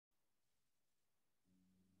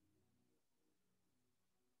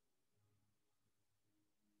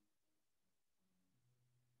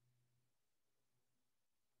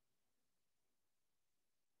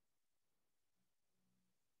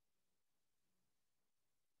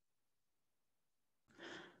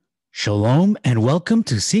Shalom and welcome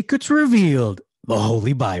to Secrets Revealed, the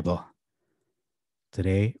Holy Bible.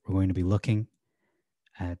 Today we're going to be looking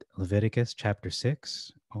at Leviticus chapter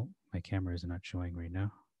 6. Oh, my camera is not showing right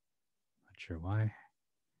now. Not sure why.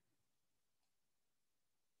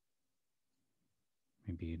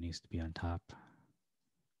 Maybe it needs to be on top.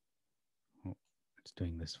 Oh, it's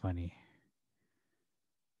doing this funny.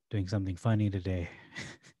 Doing something funny today.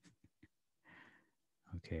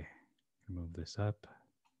 Okay, remove this up.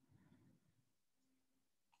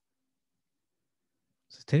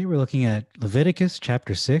 So today we're looking at Leviticus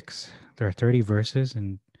chapter 6. There are 30 verses,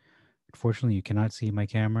 and unfortunately you cannot see my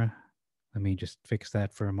camera. Let me just fix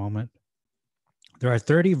that for a moment. There are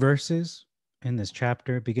 30 verses in this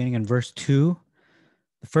chapter, beginning in verse 2.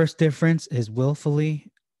 The first difference is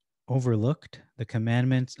willfully overlooked the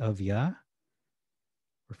commandments of Yah,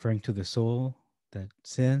 referring to the soul that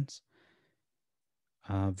sins,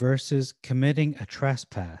 versus committing a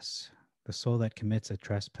trespass, the soul that commits a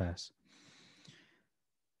trespass.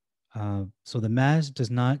 So the Maz does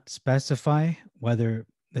not specify whether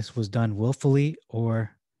this was done willfully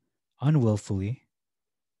or unwillfully,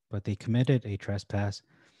 but they committed a trespass,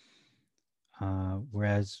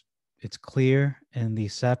 whereas it's clear in the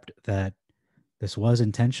Sept that this was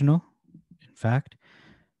intentional, in fact,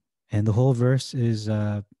 and the whole verse is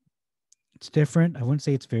it's different. I wouldn't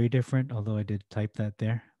say it's very different, although I did type that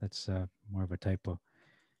there. That's more of a typo.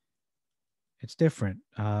 It's different.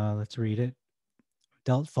 Let's read it.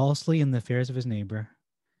 Dealt falsely in the affairs of his neighbor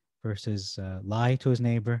versus lie to his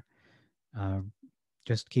neighbor.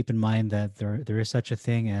 Just keep in mind that there is such a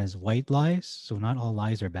thing as white lies. So not all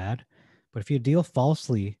lies are bad. But if you deal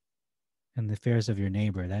falsely in the affairs of your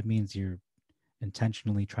neighbor, that means you're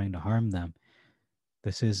intentionally trying to harm them.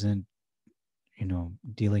 This isn't,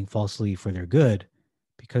 dealing falsely for their good,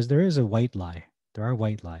 because there is a white lie. There are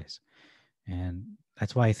white lies. And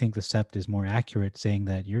that's why I think the Sept is more accurate, saying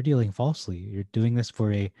that you're dealing falsely. You're doing this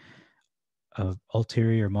for a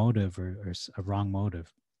ulterior motive or a wrong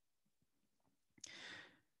motive.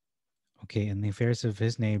 Okay, in the affairs of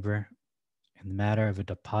his neighbor, in the matter of a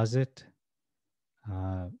deposit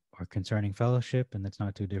or concerning fellowship, and that's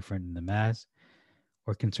not too different in the Maz,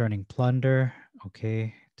 or concerning plunder,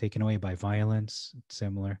 okay, taken away by violence,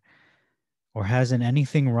 similar, or hasn't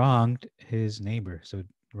anything wronged his neighbor. So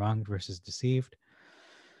wronged versus deceived.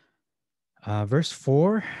 Verse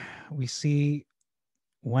 4, we see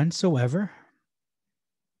whensoever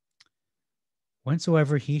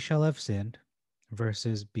he shall have sinned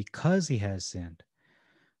versus because he has sinned.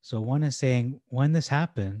 So one is saying when this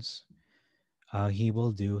happens, he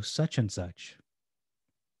will do such and such.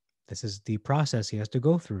 This is the process he has to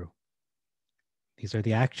go through. These are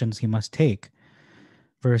the actions he must take.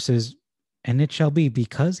 Versus, and it shall be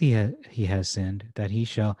because he has sinned that he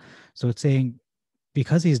shall. So it's saying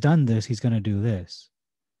because he's done this, he's going to do this.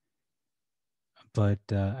 But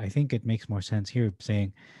I think it makes more sense here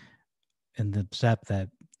saying in the Sept that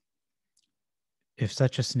if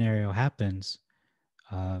such a scenario happens,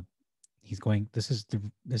 he's going. This is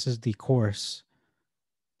the course.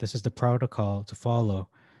 This is the protocol to follow.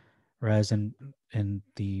 Whereas in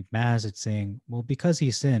the Maz, it's saying, well, because he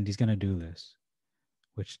sinned, he's going to do this,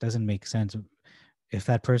 which doesn't make sense. If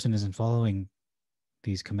that person isn't following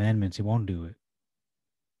these commandments, he won't do it.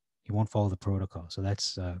 He won't follow the protocol. So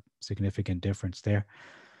that's a significant difference there.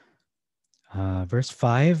 Verse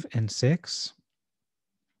 5 and 6.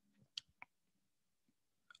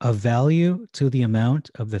 Of value to the amount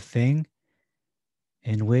of the thing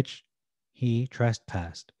in which he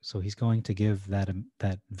trespassed. So he's going to give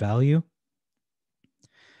that value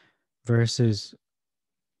versus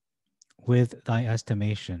with thy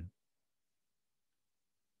estimation.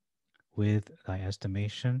 With thy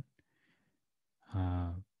estimation.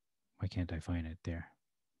 Why can't I find it there?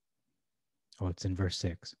 Oh, it's in verse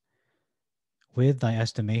 6. With thy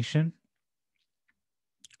estimation.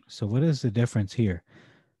 So what is the difference here?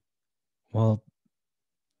 Well,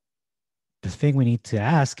 the thing we need to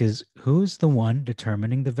ask is, who's the one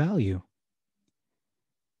determining the value?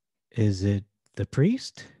 Is it the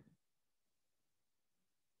priest?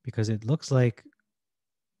 Because it looks like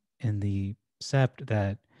in the Sept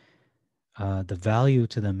that the value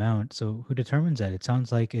to the amount, so who determines that? It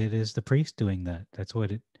sounds like it is the priest doing that. That's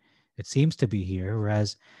what it seems to be here.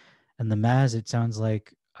 Whereas in the Maz, it sounds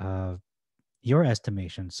like your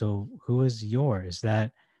estimation. So who is your? Is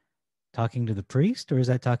that talking to the priest or is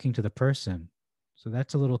that talking to the person? So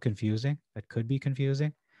that's a little confusing. That could be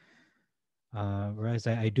confusing. Whereas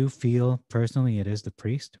I do feel personally it is the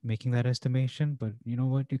priest making that estimation, but you know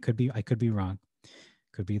what? It could be, I could be wrong. It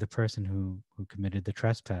could be the person who committed the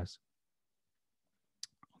trespass.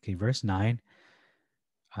 Okay, verse 9.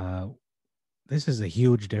 Uh, this is a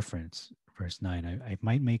huge difference. Verse 9. I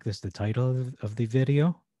might make this the title of the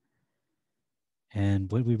video.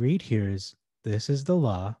 And what we read here is, this is the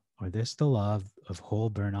law, or this the law of whole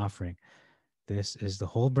burnt offering. This is the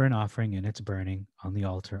whole burnt offering, and it's burning on the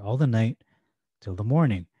altar all the night till the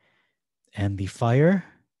morning. And the fire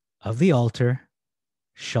of the altar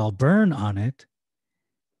shall burn on it.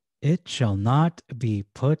 It shall not be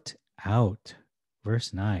put out.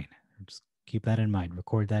 Verse 9. Just keep that in mind.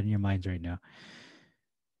 Record that in your minds right now.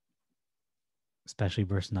 Especially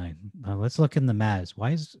verse 9. Now let's look in the Maz.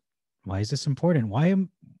 Why is this important?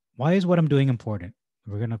 Why is what I'm doing important?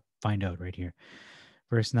 We're going to find out right here.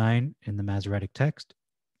 Verse 9 in the Masoretic text.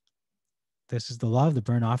 This is the law of the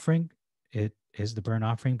burnt offering. It is the burnt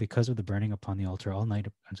offering because of the burning upon the altar all night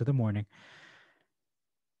unto the morning.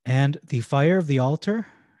 And the fire of the altar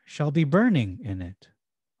shall be burning in it.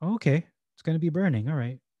 Okay, it's going to be burning. All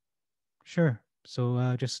right, sure.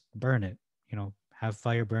 So just burn it, have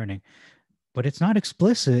fire burning. But it's not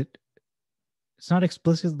explicit. It's not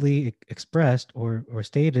explicitly expressed or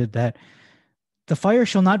stated that the fire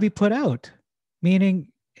shall not be put out. Meaning,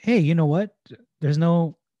 hey, you know what? There's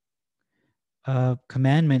no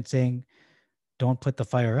commandment saying don't put the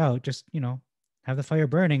fire out. Just, have the fire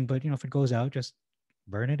burning. But, if it goes out, just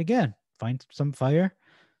burn it again. Find some fire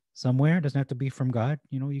somewhere. It doesn't have to be from God.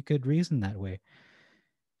 You could reason that way.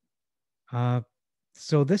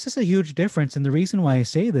 So this is a huge difference. And the reason why I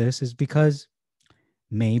say this is because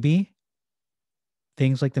maybe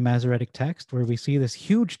things like the Masoretic text, where we see this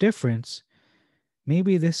huge difference,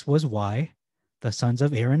 maybe this was why the sons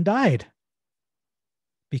of Aaron died.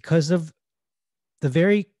 Because of the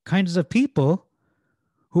very kinds of people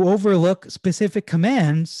who overlook specific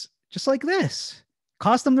commands, just like this.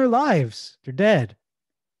 Cost them their lives. They're dead.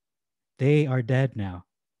 They are dead now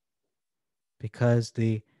because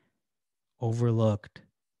they overlooked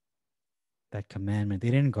that commandment. They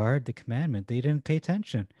didn't guard the commandment. They didn't pay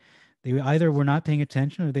attention. They either were not paying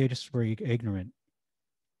attention or they just were ignorant,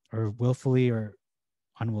 or willfully or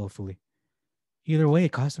unwillfully. Either way,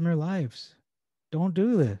 it cost them their lives. Don't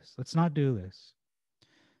do this. Let's not do this.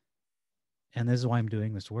 And this is why I'm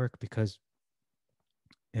doing this work, because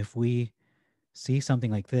if we see something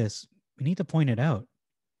like this, we need to point it out.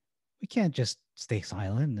 We can't just stay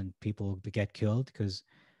silent and people get killed because,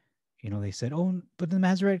 they said, oh, but the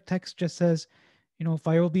Masoretic text just says,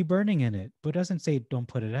 fire will be burning in it, but it doesn't say don't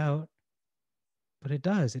put it out. But it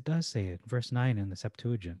does. It does say it. Verse 9 in the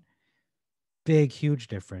Septuagint. Big, huge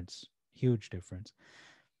difference. Huge difference.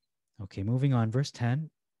 Okay, moving on. Verse 10.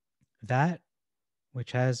 That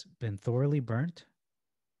which has been thoroughly burnt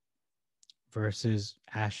versus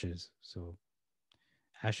ashes. So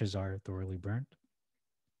ashes are thoroughly burnt.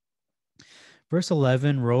 Verse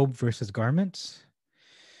 11, robe versus garments.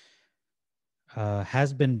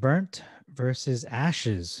 Has been burnt versus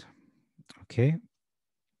ashes. Okay.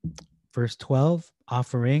 Verse 12,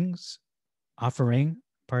 offering,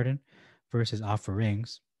 versus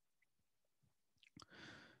offerings.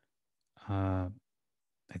 I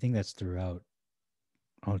think that's throughout.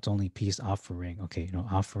 Oh, it's only peace offering. Okay,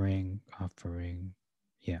 offering.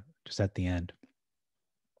 Yeah, just at the end.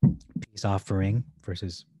 Peace offering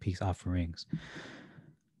versus peace offerings.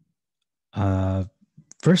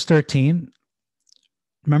 Verse 13.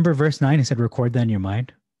 Remember verse 9, it said record that in your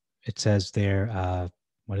mind. It says there,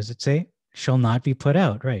 what does it say? Shall not be put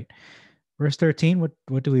out, right? Verse 13,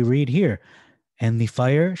 what do we read here? And the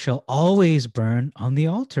fire shall always burn on the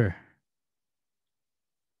altar.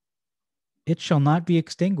 It shall not be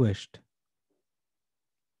extinguished.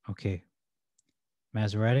 Okay.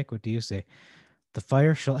 Masoretic, what do you say? The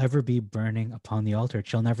fire shall ever be burning upon the altar. It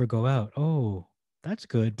shall never go out. Oh, that's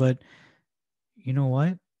good. But you know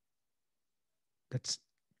what? That's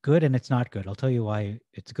good and it's not good. I'll tell you why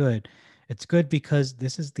it's good. It's good because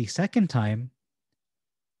this is the second time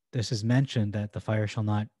this is mentioned that the fire shall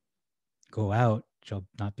not go out, shall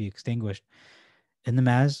not be extinguished in the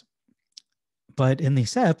Maz. But in the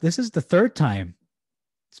Sep, this is the third time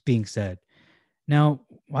it's being said. Now,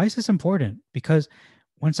 why is this important? Because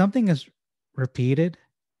when something is repeated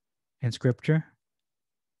in scripture,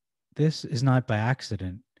 this is not by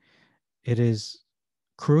accident. It is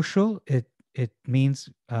crucial. It means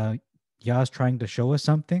Yah is trying to show us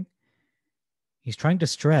something. He's trying to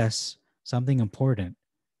stress something important,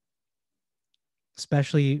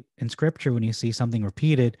 especially in scripture when you see something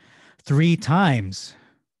repeated 3 times.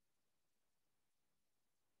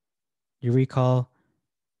 You recall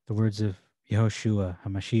the words of Yehoshua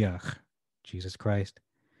HaMashiach, Jesus Christ.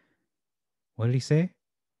 What did he say?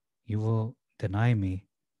 You will deny me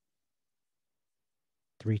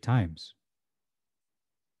 3 times.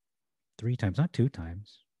 3 times, not 2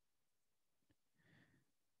 times.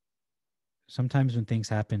 Sometimes when things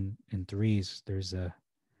happen in threes, there's a,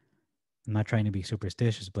 I'm not trying to be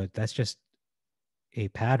superstitious, but that's just a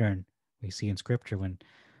pattern we see in scripture. When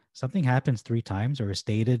something happens 3 times or is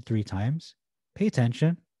stated 3 times, pay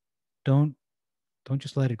attention. Don't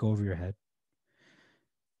just let it go over your head.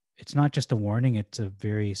 It's not just a warning, it's a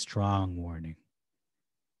very strong warning.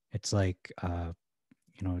 It's like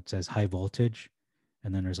it says high voltage,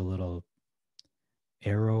 and then there's a little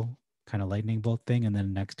arrow kind of lightning bolt thing, and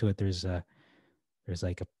then next to it there's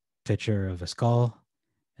like a picture of a skull,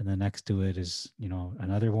 and then next to it is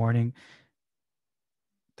another warning.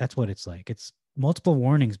 That's what it's like. It's multiple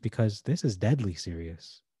warnings because this is deadly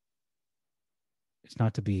serious. It's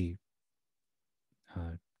not to be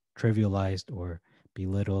trivialized or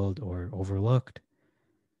belittled or overlooked.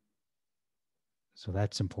 So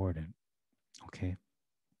that's important. Okay.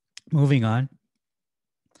 Moving on.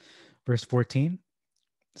 Verse 14,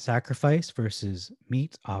 sacrifice versus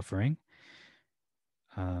meat offering.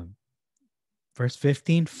 Verse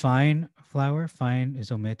 15, fine flour, fine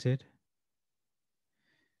is omitted.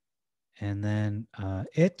 And then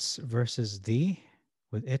its versus the,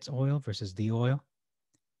 with its oil versus the oil.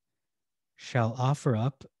 Shall offer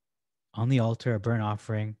up on the altar a burnt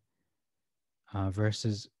offering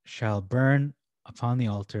versus shall burn upon the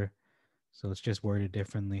altar. So it's just worded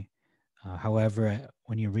differently. However,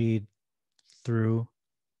 when you read it through,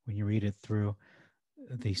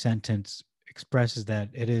 the sentence expresses that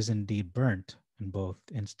it is indeed burnt in both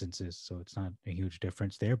instances. So it's not a huge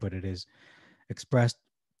difference there, but it is expressed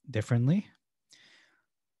differently.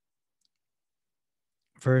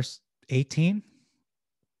 Verse 18.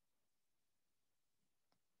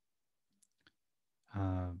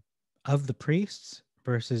 Of the priests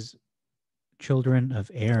versus children of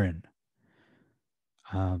Aaron.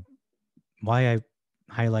 Why I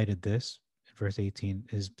highlighted this in verse 18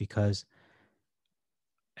 is because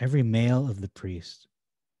every male of the priest,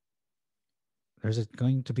 there's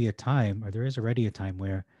going to be a time, or there is already a time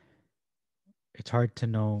where it's hard to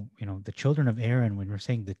know, the children of Aaron, when we're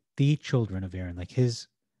saying the children of Aaron, like his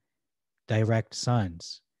direct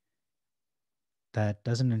sons, that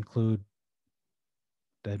doesn't include,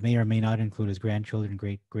 that may or may not include his grandchildren,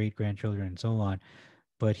 great grandchildren, and so on.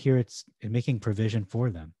 But here it's making provision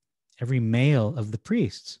for them. Every male of the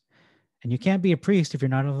priests. And you can't be a priest if you're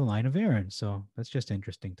not of the line of Aaron. So that's just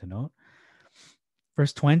interesting to note.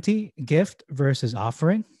 Verse 20, gift versus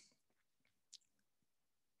offering.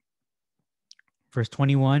 Verse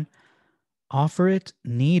 21, offer it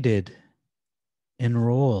kneaded in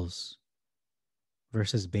rolls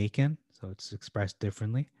versus bacon. So it's expressed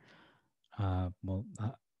differently.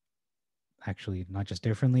 Actually, not just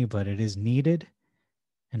differently, but it is kneaded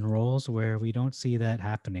in rolls where we don't see that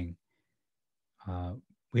happening.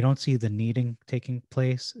 We don't see the kneading taking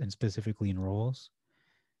place, and specifically in rolls.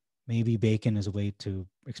 Maybe bacon is a way to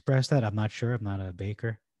express that. I'm not sure. I'm not a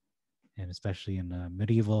baker. And especially in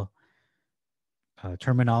medieval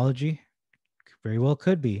terminology, very well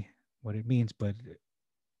could be what it means. But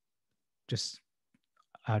just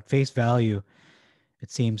at face value, it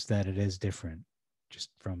seems that it is different, just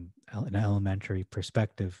from an elementary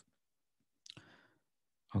perspective.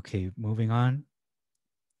 Okay, moving on.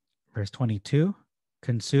 Verse 22,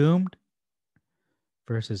 consumed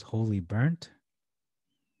versus wholly burnt.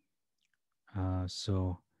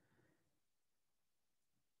 So,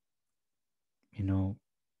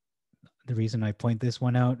 the reason I point this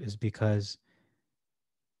one out is because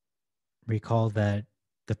recall that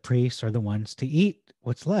the priests are the ones to eat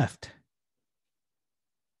what's left.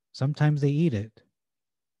 Sometimes they eat it.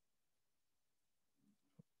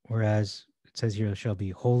 Whereas it says here, shall be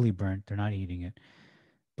wholly burnt. They're not eating it.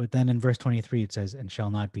 But then in verse 23, it says, and shall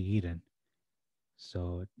not be eaten.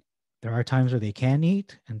 So there are times where they can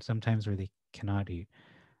eat and sometimes where they cannot eat.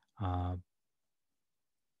 But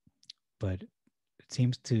it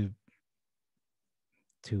seems to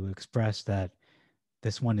express that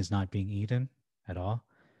this one is not being eaten at all.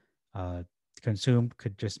 Consumed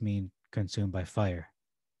could just mean consumed by fire.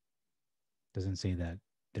 Doesn't say that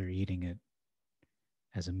they're eating it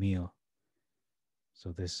as a meal.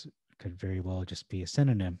 So this could very well just be a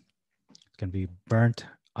synonym. It's going to be burnt,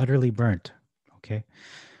 utterly burnt. Okay.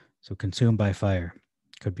 So consumed by fire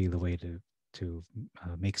could be the way to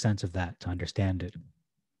make sense of that, to understand it.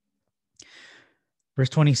 Verse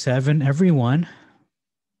 27, everyone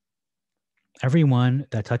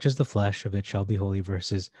that touches the flesh of it shall be holy,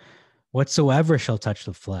 versus whatsoever shall touch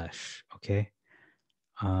the flesh. Okay.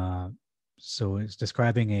 So it's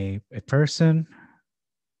describing a person,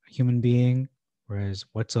 a human being, whereas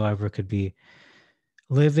whatsoever could be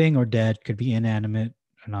living or dead, could be inanimate,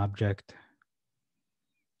 an object.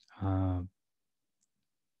 And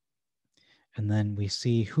then we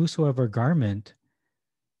see whosoever garment,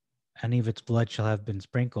 any of its blood shall have been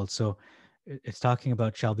sprinkled. So it's talking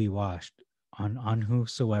about shall be washed on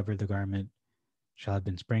whosoever the garment shall have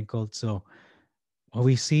been sprinkled. So what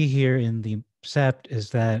we see here in the sept is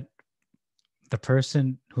that the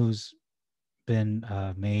person who's been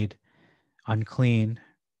made unclean,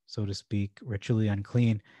 so to speak, ritually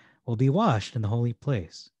unclean, will be washed in the holy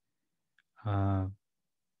place. So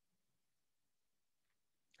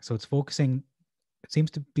it's focusing, it seems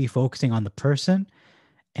to be focusing on the person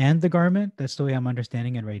and the garment. That's the way I'm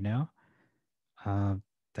understanding it right now.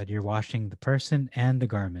 That you're washing the person and the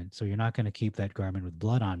garment. So you're not going to keep that garment with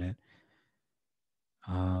blood on it.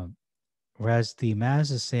 Whereas the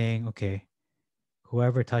Maz is saying, okay,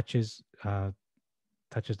 whoever touches the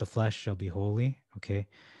flesh shall be holy. Okay.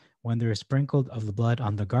 When there is sprinkled of the blood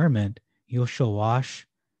on the garment, you shall wash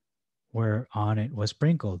whereon it was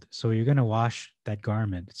sprinkled. So you're going to wash that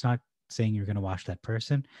garment. It's not saying you're going to wash that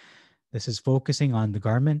person. This is focusing on the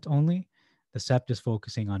garment only. The sept is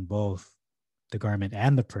focusing on both the garment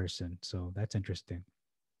and the person. So that's interesting.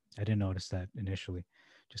 I didn't notice that initially.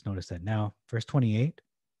 Just noticed that now. Verse 28,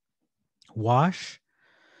 wash.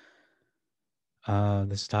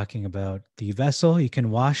 This is talking about the vessel. You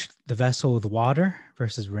can wash the vessel with water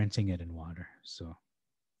versus rinsing it in water. So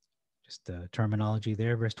just the terminology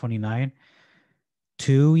there. Verse 29,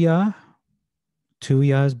 tuya.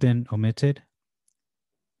 Tuya has been omitted.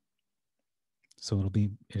 So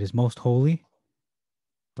it is most holy.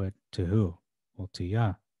 But to who? Well, to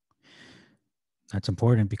Yah. That's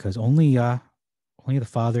important because only the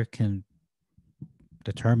Father can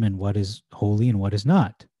determine what is holy and what is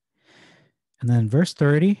not. And then verse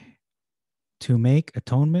 30, to make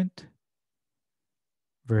atonement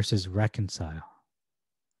versus reconcile.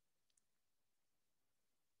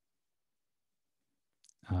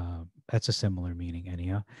 That's a similar meaning,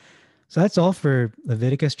 anyhow. So that's all for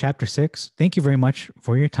Leviticus chapter 6. Thank you very much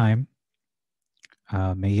for your time.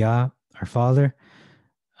 May Yah, our Father,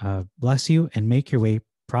 bless you and make your way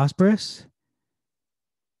prosperous.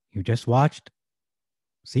 You just watched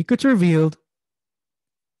Secrets Revealed,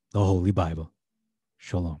 the Holy Bible.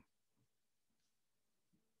 Shalom.